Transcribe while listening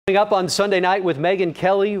Up on Sunday night with Megyn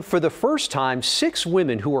Kelly, for the first time, 6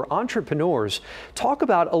 women who are entrepreneurs talk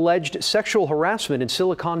about alleged sexual harassment in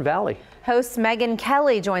Silicon Valley. Host Megyn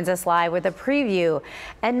Kelly joins us live with a preview.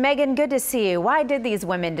 And Megyn, good to see you. Why did these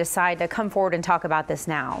women decide to come forward and talk about this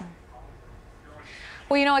now?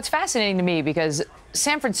 Well, you know, it's fascinating to me because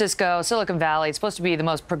San Francisco, Silicon Valley, it's supposed to be the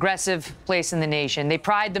most progressive place in the nation. They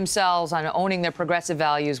pride themselves on owning their progressive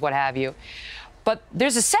values, what have you. But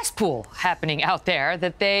there's a cesspool happening out there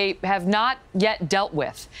that they have not yet dealt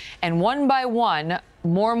with. And one by one,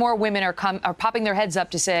 more and more women are popping their heads up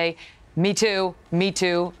to say, me too, me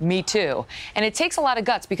too, me too. And it takes a lot of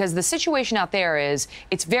guts because the situation out there is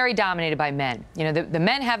it's very dominated by men. You know, the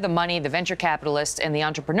men have the money, the venture capitalists and the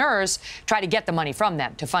entrepreneurs try to get the money from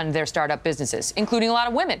them to fund their startup businesses, including a lot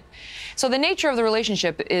of women. So the nature of the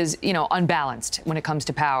relationship is, you know, unbalanced when it comes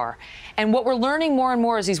to power. And what we're learning more and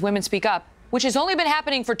more as these women speak up, which has only been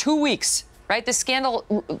happening for 2 weeks, right? This scandal,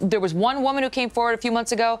 there was one woman who came forward a few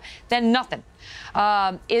months ago, then nothing,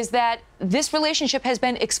 is that this relationship has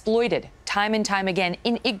been exploited time and time again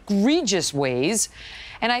in egregious ways.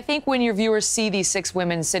 And I think when your viewers see these 6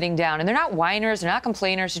 women sitting down, and they're not whiners, they're not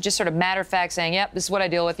complainers, they're just sort of matter-of-fact saying, yep, this is what I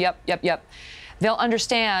deal with, yep, yep, yep. They'll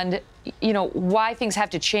understand, you know, why things have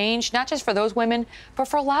to change, not just for those women, but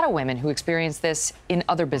for a lot of women who experience this in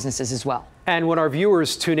other businesses as well. And when our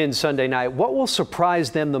viewers tune in Sunday night, what will surprise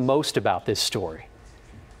them the most about this story?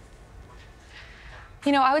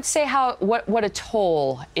 You know, I would say what a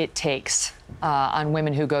toll it takes on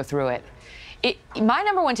women who go through it. My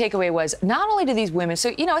number one takeaway was not only do these women, so,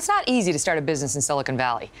 you know, it's not easy to start a business in Silicon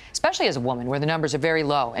Valley, especially as a woman where the numbers are very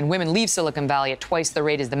low and women leave Silicon Valley at twice the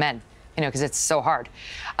rate as the men. You know, because it's so hard,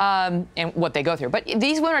 and what they go through. But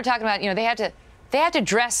these women are talking about, you know, they have to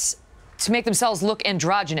dress to make themselves look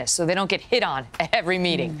androgynous so they don't get hit on at every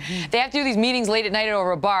meeting. They have to do these meetings late at night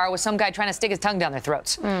over a bar with some guy trying to stick his tongue down their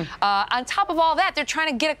throats. On top of all that, they're trying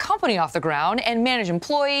to get a company off the ground and manage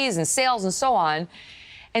employees and sales and so on.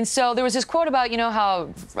 And so there was this quote about, you know,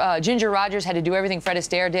 how Ginger Rogers had to do everything Fred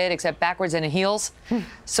Astaire did except backwards and in heels.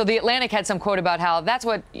 So The Atlantic had some quote about how that's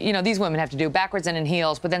what, you know, these women have to do, backwards and in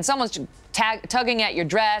heels. But then someone's tugging at your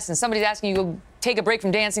dress and somebody's asking you to go take a break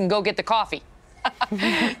from dancing and go get the coffee.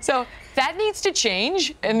 So that needs to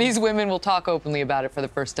change. And these women will talk openly about it for the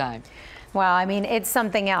first time. Well, I mean, it's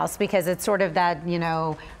something else because it's sort of that, you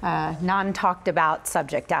know, non-talked about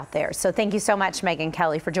subject out there. So thank you so much, Megyn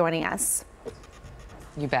Kelly, for joining us.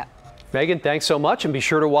 You bet. Megyn, thanks so much. And be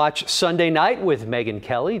sure to watch Sunday Night with Megyn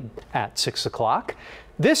Kelly at 6 o'clock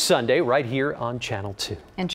this Sunday right here on Channel 2.